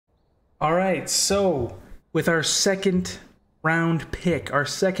All right, so with our second round pick, our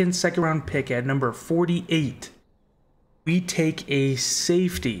second round pick at number 48, we take a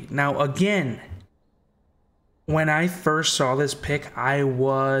safety. Now, again, when I first saw this pick, I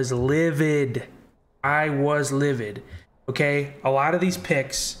was livid. Okay, a lot of these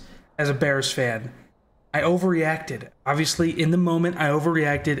picks, as a Bears fan, I overreacted. Obviously, in the moment, I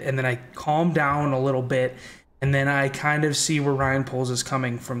overreacted, and then I calmed down a little bit, and then I kind of see where Ryan Poles is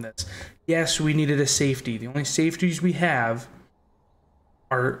coming from this. Yes, we needed a safety. The only safeties we have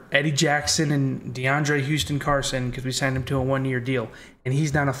are Eddie Jackson and DeAndre Houston Carson, because we signed him to a one-year deal, and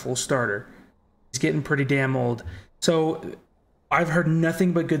he's not a full starter. He's getting pretty damn old. So I've heard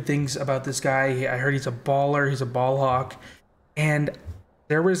nothing but good things about this guy. I heard he's a baller, he's a ball hawk, and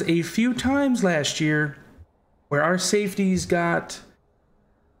there was a few times last year where our safeties got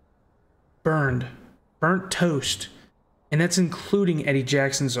burnt toast, and that's including Eddie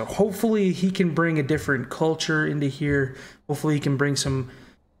Jackson. So hopefully he can bring a different culture into here. Hopefully he can bring some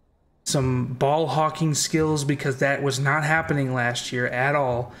ball hawking skills, because that was not happening last year at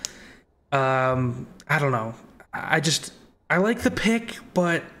all. I don't know. I like the pick,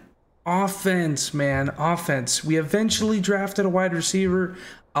 but offense, man, offense. We eventually drafted a wide receiver.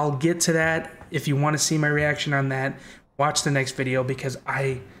 I'll get to that. If you want to see my reaction on that, watch the next video, because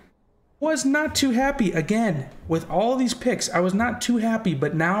I was not too happy. Again, with all these picks, I was not too happy,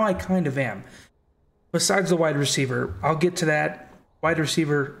 but now I kind of am. Besides the wide receiver, I'll get to that. Wide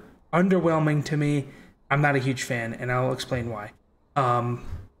receiver, underwhelming to me. I'm not a huge fan, and I'll explain why.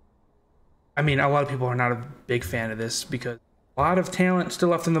 I mean, a lot of people are not a big fan of this, because a lot of talent still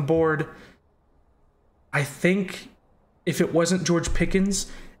left on the board. I think if it wasn't George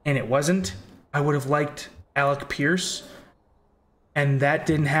Pickens, and it wasn't, I would have liked Alec Pierce, and that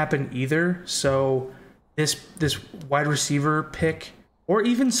didn't happen either. So this wide receiver pick, or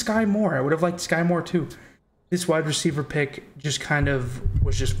even Sky Moore, I would have liked Sky Moore too. This wide receiver pick just kind of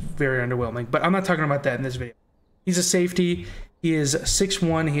was just very underwhelming. But I'm not talking about that in this video. He's a safety. He is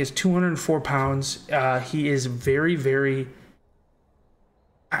 6'1". He is 204 pounds. He is very, very...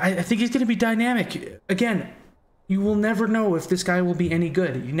 I think he's going to be dynamic. Again, you will never know if this guy will be any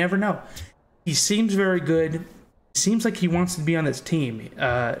good. You never know. He seems very good. Seems like he wants to be on this team.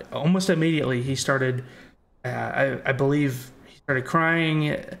 Almost immediately, he started... I believe he started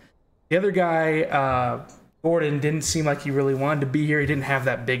crying. The other guy, Gordon, didn't seem like he really wanted to be here. He didn't have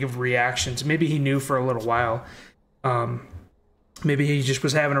that big of reactions. Maybe he knew for a little while. Maybe he just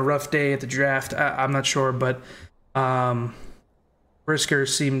was having a rough day at the draft. I'm not sure, but Brisker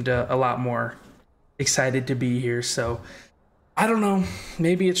seemed a lot more excited to be here. So I don't know.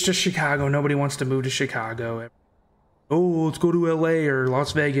 Maybe it's just Chicago. Nobody wants to move to Chicago. Oh, let's go to LA or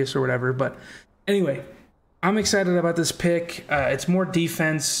Las Vegas or whatever. But anyway, I'm excited about this pick. It's more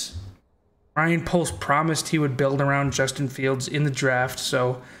defense. Ryan Poles promised he would build around Justin Fields in the draft,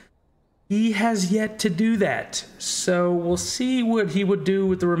 so he has yet to do that. So we'll see what he would do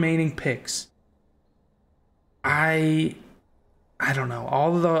with the remaining picks. I don't know.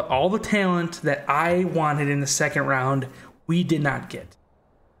 All the talent that I wanted in the second round, we did not get.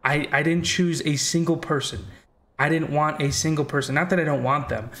 I didn't choose a single person. I didn't want a single person. Not that I don't want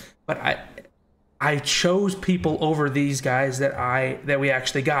them, but I chose people over these guys that we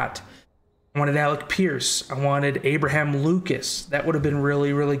actually got. I wanted Alec Pierce. I wanted Abraham Lucas. That would have been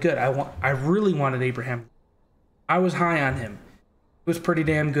really, really good. I really wanted Abraham. I was high on him. He was pretty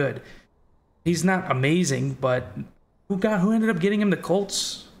damn good. He's not amazing, but who ended up getting him? The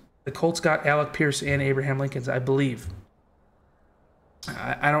Colts. The Colts got Alec Pierce and Abraham Lincoln, I believe.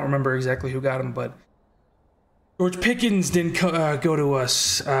 I don't remember exactly who got him, but George Pickens didn't go to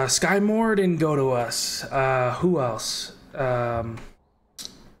us. Sky Moore didn't go to us. Who else?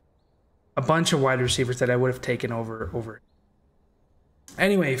 A bunch of wide receivers that I would have taken over.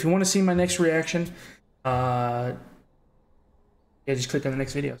 Anyway, if you want to see my next reaction, yeah, just click on the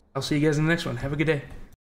next video. I'll see you guys in the next one. Have a good day.